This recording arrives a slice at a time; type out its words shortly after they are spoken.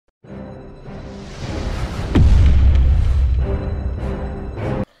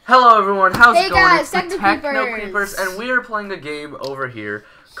Hello everyone, how's Hey it going? guys, It's the Techno Creepers, and we are playing a game over here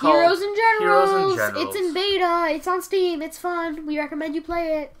called Heroes and Generals. Generals. It's in beta. It's on Steam. It's fun. We recommend you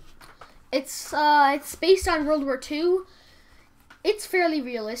play it. It's based on World War II. It's fairly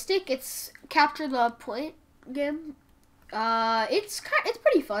realistic. It's capture the point game. It's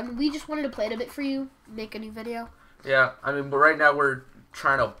pretty fun. We just wanted to play it a bit for you, make a new video. Yeah, I mean, but right now we're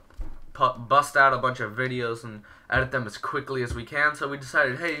trying to bust out a bunch of videos and edit them as quickly as we can. So we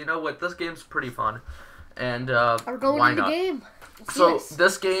decided, hey, you know what? This game's pretty fun, and We're going why into not? the game. So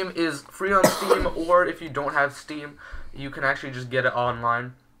this game is free on Steam, or if you don't have Steam, you can actually just get it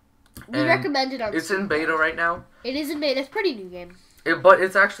online. We recommend it on It's Steam. in beta right now. It is in beta. It's a pretty new game. But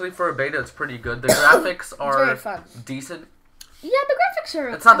it's actually, for a beta, it's pretty good. The graphics are very fun. decent. Yeah, the graphics are.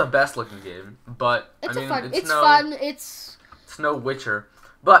 It's not the best looking game, but It's I mean, fun. it's fun. It's no Witcher,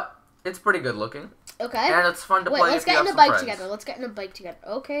 but it's pretty good looking. Okay. And it's fun to play. Let's if you get in have a bike friends. together. Let's get in a bike together.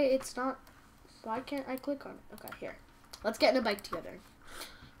 Okay, it's not. Why can't I click on it? Okay, here. Let's get in a bike together.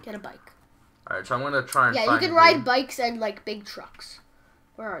 Get a bike. All right, so I'm gonna try and Yeah, find you can a ride game. bikes and like big trucks.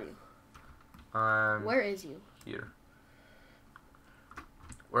 Where are you? Where is you? Here.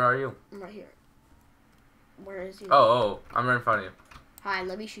 Where are you? I'm right here. Where is you? Oh, I'm right in front of you. Hi,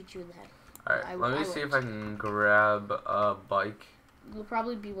 let me shoot you in the head. Alright, let me see if I can grab a bike. You'll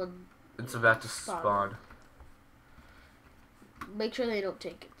probably be one. It's about to spawn. Make sure they don't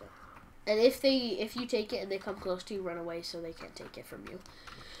take it though. And if you take it and they come close to you, run away so they can't take it from you.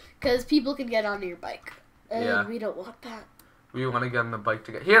 Because people can get onto your bike. And Yeah. we don't want that. We want to get on the bike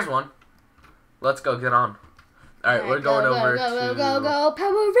together. Here's one. Let's go, get on. Alright, we're going over to... Go,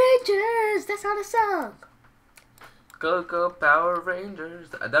 Power Rangers! That's not a song. Go, Power Rangers.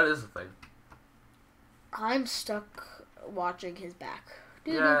 That is a thing. I'm stuck watching his back.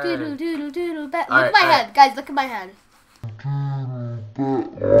 Yay. Look at Alright, my head, guys. Look at my head.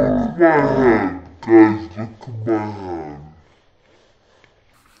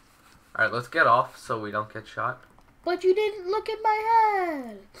 Alright, let's get off so we don't get shot. But you didn't look at my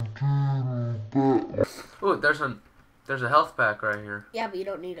head. Ooh, there's a health pack right here. Yeah, but you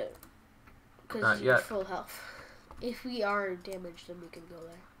don't need it. Because Not you're yet. full health. If we are damaged, then we can go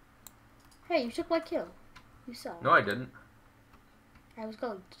there. Hey, you took my kill. You saw. No, I didn't. I was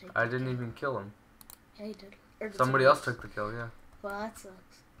going to take I didn't even kill him. Yeah, you did. Or did Somebody else took the kill, yeah. Well, that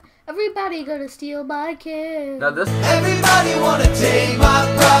sucks. Everybody gonna steal my kill. Now this... Everybody wanna take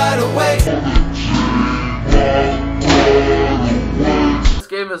my pride away. This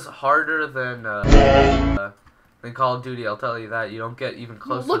game is harder than Call of Duty, I'll tell you that. You don't get even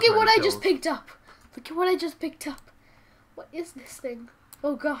close Look to at what I kills. just picked up. Look at what I just picked up. What is this thing?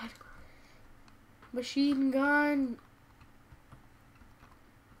 Oh god. Machine gun.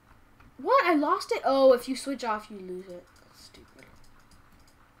 What? I lost it? Oh, if you switch off, you lose it. That's stupid.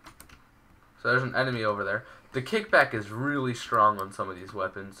 So there's an enemy over there. The kickback is really strong on some of these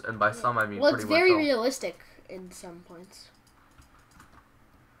weapons, and by some I mean Well, pretty it's much very all. realistic in some points.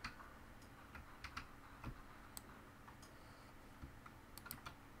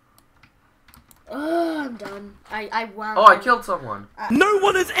 Oh, I'm done. I wound. Oh, I killed someone. No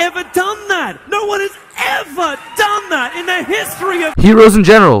one has ever done that! No one has ever done that in the history of Heroes and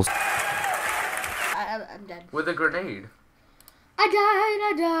Generals. I'm dead. With a grenade. I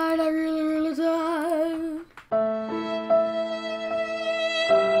died, I really, really died.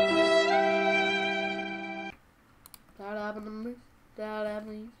 That happened to me. That happened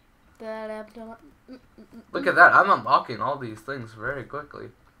to me. That happened to me. Look at that. I'm unlocking all these things very quickly.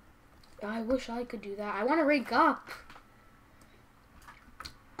 I wish I could do that. I want to rank up.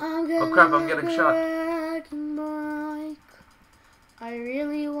 Oh crap, I'm getting shot. Bike. I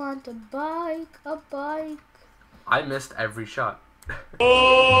really want a bike, I missed every shot.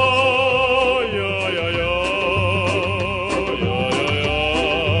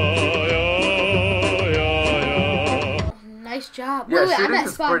 Nice job. Yeah, Wait, I'm shooting at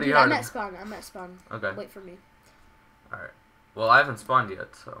is spawn, pretty dude. hard. I'm at spawn. Okay. Wait for me. Alright. Well, I haven't spawned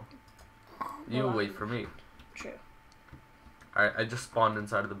yet, so... You Well, wait for me. True. Alright, I just spawned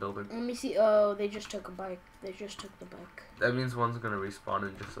inside of the building. Let me see. Oh, they just took a bike. They just took the bike. That means one's gonna respawn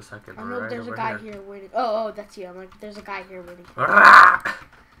in just a second. I know right there's a over guy here waiting. Oh, that's you. I'm like, there's a guy here waiting.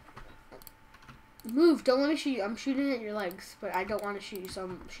 Move! Don't let me shoot you. I'm shooting at your legs, but I don't want to shoot you, so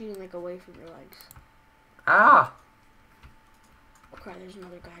I'm shooting like away from your legs. Ah! Oh crap! There's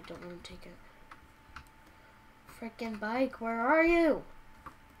another guy. I don't want to take it. Frickin' bike! Where are you?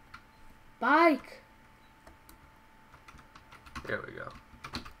 Bike! Here we go.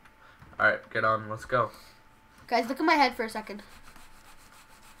 Alright, get on. Let's go. Guys, look at my head for a second.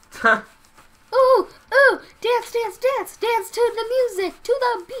 Ooh! Ooh! Dance Dance, dance, dance. Dance to the music, to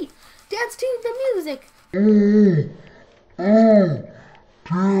the beat. Dance to the music. Dance,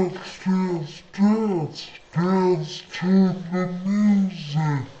 dance, dance, dance to the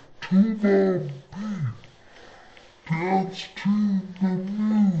music, to the beat. Dance to the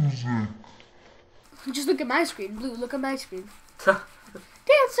music. Just look at my screen, Blue. Look at my screen. Dance to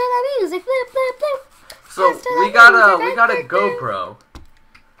the music, blip, blip, blip. So Dance to the we got a music, GoPro.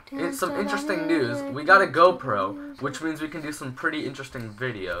 Dance It's some to the interesting news. music, We got a dance to the GoPro, music. which means we can do some pretty interesting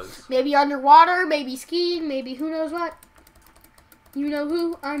videos. Maybe underwater, maybe skiing, maybe who knows what. You know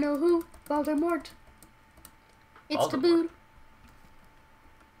who, I know who. Voldemort. It's Voldemort. taboo.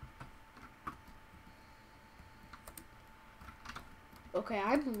 Okay,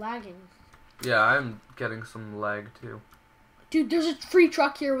 I'm lagging. Yeah, I'm getting some lag too. Dude, there's a free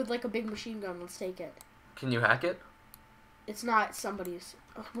truck here with like a big machine gun. Let's take it. Can you hack it? It's not somebody's.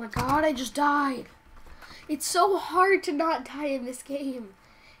 Oh my god, I just died. It's so hard to not die in this game.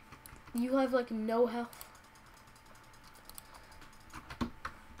 You have like no health.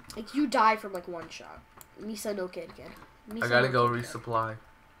 Like you die from like one shot. Misa no kid again. I gotta go resupply.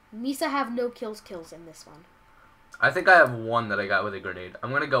 Misa have no kills in this one. I think I have one that I got with a grenade.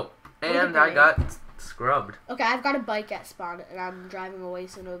 I'm gonna go, With a and I grenade. got scrubbed. Okay, I've got a bike at spawn and I'm driving away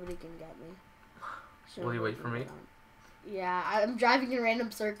so nobody can get me. So Will you nobody wait for me? can get on. Yeah, I'm driving in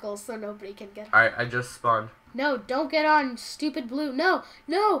random circles so nobody can get on. Alright, I just spawned. No, don't get on, stupid Blue. No,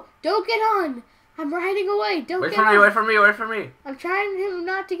 no, don't get on. I'm riding away. Don't Wait get for on. me, wait for me, wait for me. I'm trying him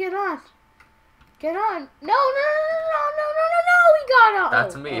not to get on. Get on. No, no, no, no, no, no, no, he got on.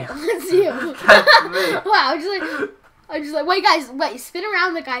 That's me. Oh, that's you. That's me. Wow, I'm just like, wait, guys, wait, spin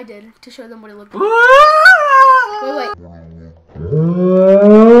around like I did to show them what it looked like. Wait, wait.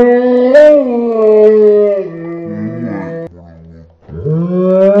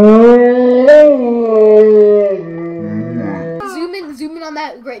 Zoom in on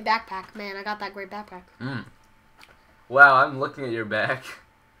that great backpack, man. I got that great backpack. Wow, I'm looking at your back.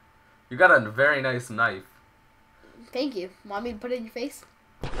 You got a very nice knife. Thank you. Want me to put it in your face?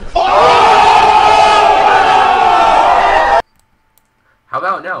 How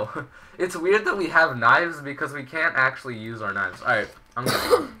about no? It's weird that we have knives because we can't actually use our knives. Alright, I'm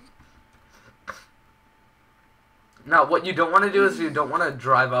gonna Now, what you don't want to do is you don't want to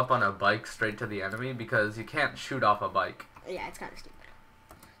drive up on a bike straight to the enemy because you can't shoot off a bike. Yeah, it's kind of stupid.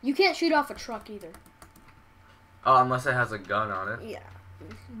 You can't shoot off a truck either. Oh, unless it has a gun on it. Yeah,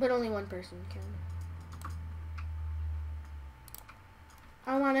 but only one person can.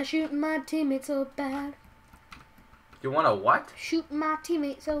 I wanna shoot my teammate so bad. You want to what? Shoot my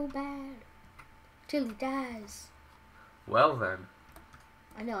teammate so bad. Till he dies. Well then.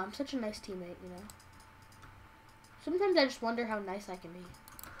 I know, I'm such a nice teammate, you know. Sometimes I just wonder how nice I can be.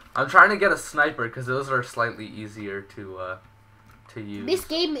 I'm trying to get a sniper because those are slightly easier to use. In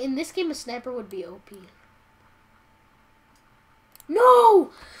this game, a sniper would be OP. No!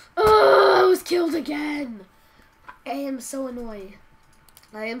 I was killed again! I am so annoyed.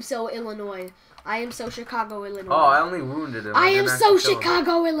 I am so Illinois. I am so Chicago, Illinois. Oh, I only wounded him. I am didn't so actually kill him.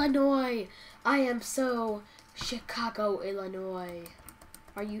 Chicago, Illinois. I am so Chicago, Illinois.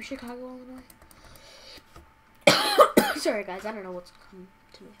 Are you Chicago, Illinois? Sorry, guys. I don't know what's coming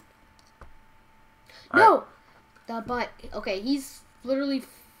to me. No! The butt. Okay, he's literally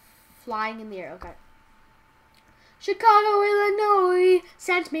flying in the air. Okay. Chicago, Illinois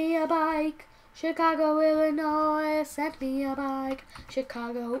sent me a bike. Chicago, Illinois sent me a bike.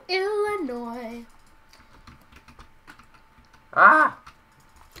 Chicago, Illinois. Ah!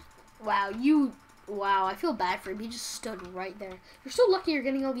 Wow, I feel bad for him. He just stood right there. You're so lucky you're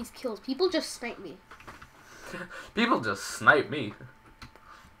getting all these kills. People just snipe me. People just snipe me.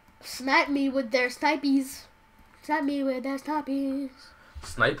 Snipe me with their snipies. Snipe me with their snipies.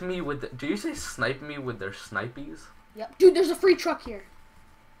 Snipe me with do you say snipe me with their snipies? Yep. Dude, there's a free truck here.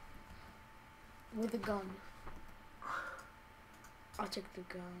 With a gun. I'll take the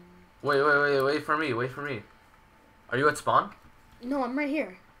gun. Wait for me. Are you at spawn? No, I'm right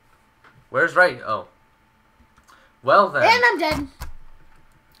here. Where's right? Oh. Well then. And I'm dead.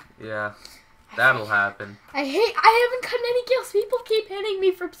 Yeah. That'll happen. I haven't gotten any kills. People keep hitting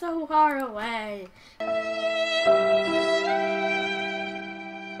me from so far away.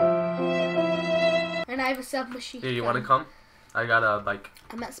 And I have a submachine. Dude, you want to come? I got a bike.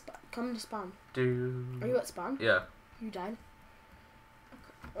 I'm at spawn. Come to spawn. Dude. Are you at spawn? Yeah. You died?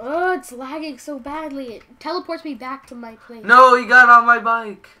 Oh, it's lagging so badly. It teleports me back to my place. No, he got on my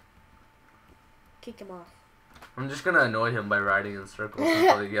bike. Kick him off. I'm just gonna annoy him by riding in circles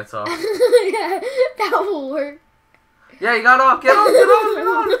until he gets off. Yeah, that will work. Yeah, he got off. Get on.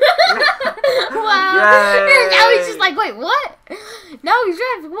 Wow. Yay. Wait, what? No, he's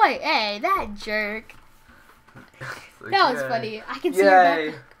driving away. Hey, that jerk. Like, That was yay. funny. I can see your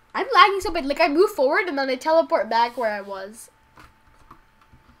Yay. back. I'm lagging so bad. Like, I move forward and then I teleport back where I was.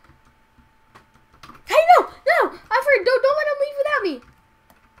 Hey, no! Alfred, don't let him leave without me.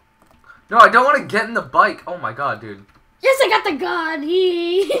 No, I don't want to get in the bike. Oh my god, dude. Yes, I got the gun.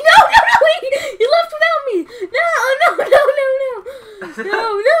 He left without me. No,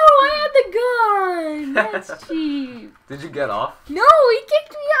 I had the gun. That's cheap. Did you get off? No, he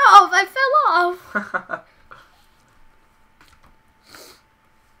kicked me off. I fell off.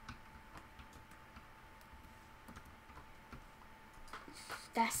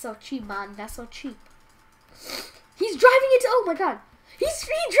 That's so cheap, man. That's so cheap. He's driving into. Oh my god. He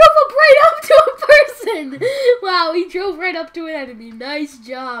drove up right up to a person. Wow, he drove right up to an enemy. Nice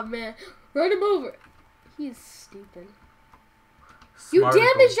job, man. Run him over. He's stupid. You Smarticle.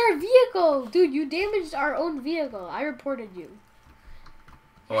 damaged our vehicle, dude. You damaged our own vehicle. I reported you.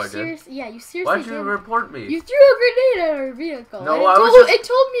 Oh, I did? Yeah, you seriously. Why'd you damaged- report me? You threw a grenade at our vehicle. No, and I was just- it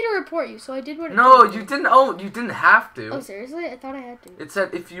told me to report you, so I did what it No, told me. you didn't. Oh, you didn't have to. Oh, seriously? I thought I had to. It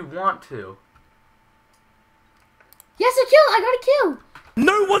said if you want to. Yes, I got a kill.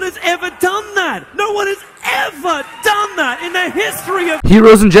 No one has ever done that! No one has ever done that in the history of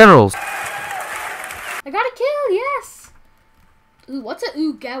Heroes and Generals. I got a kill, yes. Ooh, what's a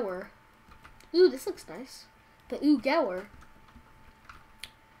ooh gower? Ooh, this looks nice. The ooh gower.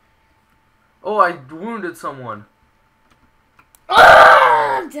 Oh, I wounded someone.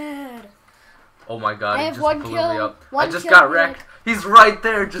 Ah, I'm dead. Oh my god, I he have just one blew kill, me up. one I just kill, got one wrecked. He's right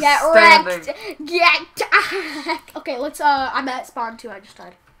there, just Get standing. wrecked. Get. Okay, let's. I'm at spawn 2. I just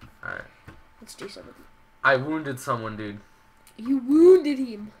died. Alright. Let's do something. I wounded someone, dude. You wounded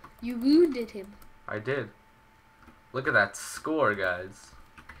him. You wounded him. I did. Look at that score, guys.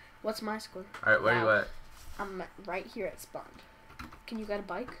 What's my score? Alright, where Wow. you at? I'm right here at spawn. Can you get a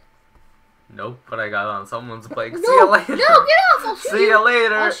bike? Nope, but I got on someone's bike. No, See you later. No, get off! I'll shoot See you. you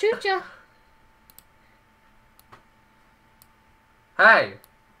later. I'll shoot you. Hey,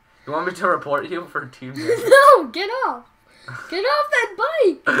 you want me to report you for team damage? No, get off. Get off that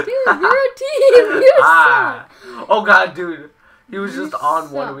bike, dude. You're a team. You Ah. Oh god, dude. He was You just on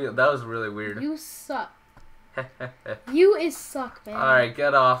suck. one wheel. That was really suck. weird. You suck. You is suck, man. Alright,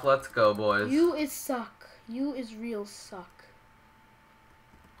 get off. Let's go, boys. You is suck. You is real suck.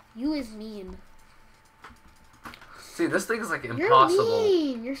 You is mean. See, this thing is like You're impossible.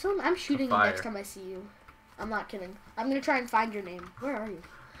 mean. You're so. I'm shooting you Fire. next time I see you. I'm not kidding. I'm gonna try and find your name. Where are you?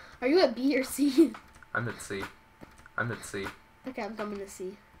 Are you at B or C? I'm at C. I'm at C. Okay, I'm coming to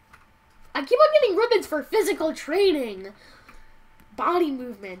C. I keep on getting ribbons for physical training. Body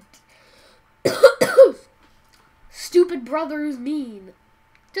movement. Stupid brother is mean.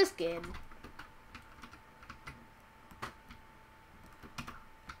 Just kidding.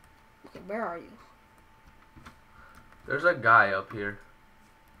 Okay, where are you? There's a guy up here.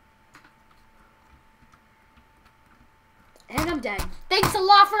 And I'm dead. Thanks a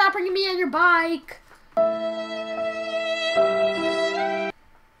lot for not bringing me on your bike.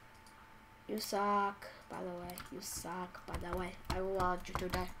 You suck, by the way. You suck, by the way. I want you to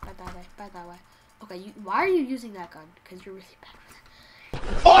die, by the way, by the way. Okay, why are you using that gun? Because you're really bad with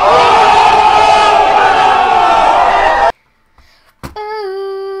it.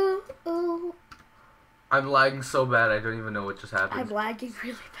 Oh, oh. I'm lagging so bad I don't even know what just happened. I'm lagging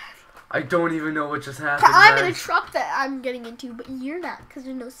really bad. I don't even know what just happened. I'm in a guys. truck that I'm getting into, but you're not because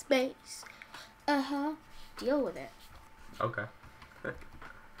there's no space. Uh-huh. Deal with it. Okay.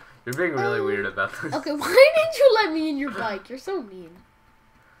 You're being really weird about this. Okay, why didn't you let me in your bike? You're so mean.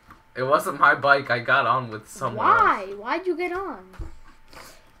 It wasn't my bike. I got on with someone else. Why? Why'd you get on?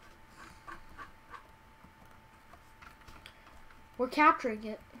 We're capturing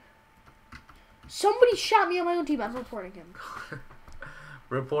it. Somebody shot me on my own team. I'm reporting him.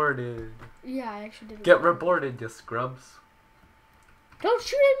 Reported. Yeah, I actually did. Get report him. reported, you scrubs. Don't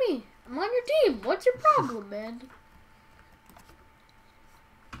shoot at me. I'm on your team. What's your problem, man?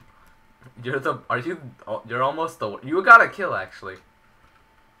 You're almost the, you got a kill actually.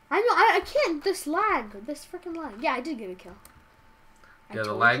 I know. I can't. This lag. This freaking lag. Yeah, I did get a kill. I Yeah, the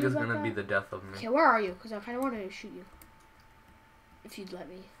told lag you is about gonna be that. the death of me. Okay, where are you? Because I kind of wanted to shoot you. If you'd let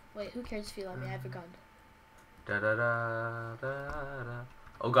me. Wait, who cares if you let me? I have a gun. Da da da da da.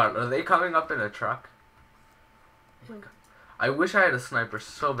 Oh god, are they coming up in a truck? Who? I wish I had a sniper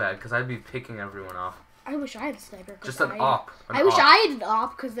so bad because I'd be picking everyone off. I wish I had a sniper. 'Cause Just an op. An I wish op. I had an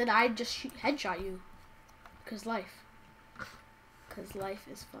op, because then I'd just headshot you. Because life. Because life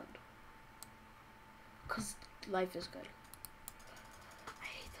is fun. Because life is good. I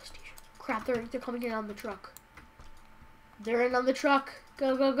hate those t-shirts. Crap, they're coming in on the truck. They're in on the truck.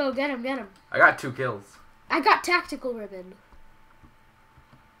 Go, go, go. Get him, get him. I got 2 kills. I got tactical ribbon.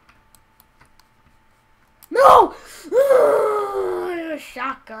 No!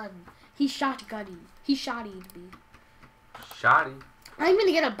 Shotgun. He shotgunning. He shottied me. Shoddy. I'm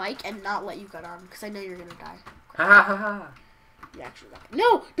gonna get a bike and not let you get on because I know you're gonna die. Ha ha ha ha. You actually die.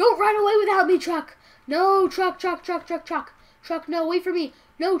 No! Don't run away without me, truck! No, truck, truck, truck, truck, truck. Truck, no, wait for me.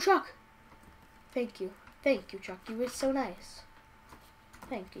 No, truck. Thank you. Thank you, truck. You were so nice.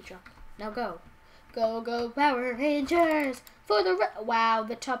 Thank you, truck. Now go. Go, go, Power Rangers! For the wow,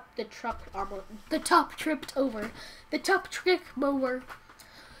 the top tripped over. The top trick mower.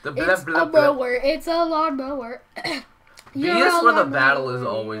 It's a mower. It's a lawn mower. B is where the battle is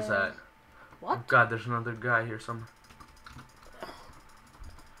always at. What? Oh God, there's another guy here somewhere.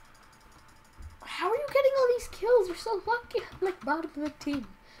 How are you getting all these kills? You're so lucky. I'm like bottom of the team.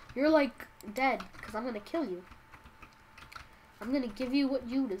 You're like dead because I'm gonna kill you. I'm gonna give you what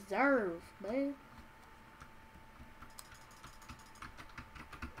you deserve, man.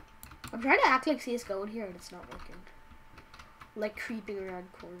 I'm trying to act like CSGO in here and it's not working. Like creeping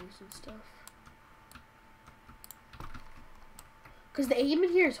around corners and stuff. Because the aim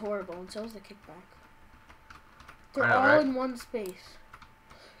in here is horrible and so is the kickback. They're know, all right? in one space.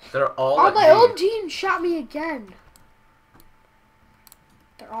 They're all Oh, at my B. own team shot me again.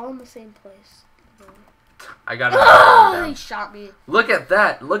 They're all in the same place. I got Oh, it. they shot me. Look at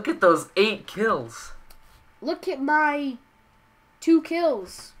that. Look at those 8 kills. Look at my 2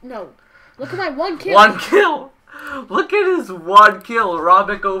 kills. No. Look at my 1 kill. 1 kill. Look at his 1 kill.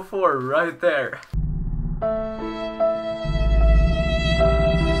 Robic04 right there.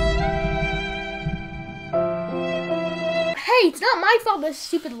 Hey, it's not my fault this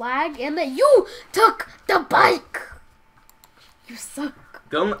stupid lag and that you took the bike. You suck.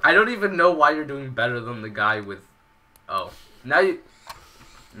 I don't even know why you're doing better than the guy with... Oh. Now you...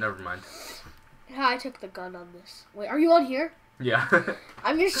 Never mind. Yeah, I took the gun on this. Wait, are you on here? Yeah.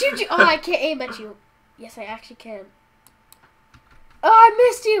 I'm gonna shoot you. Oh, I can't aim at you. Yes, I actually can. Oh, I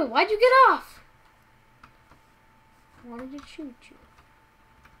missed you. Why'd you get off? I wanted to shoot you.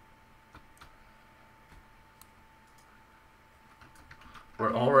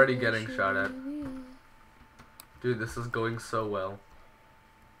 We're already getting shot at. Dude, this is going so well.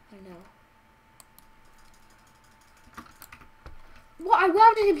 I know. What? I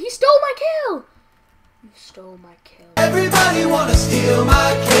wounded him. He stole my kill. You stole my kill. Everybody wanna steal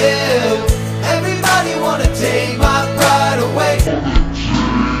my kill. Everybody wanna take my pride away.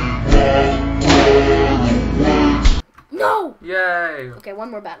 No. Yay. Okay,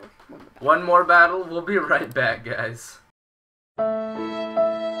 one more battle. One more battle. We'll be right back, guys.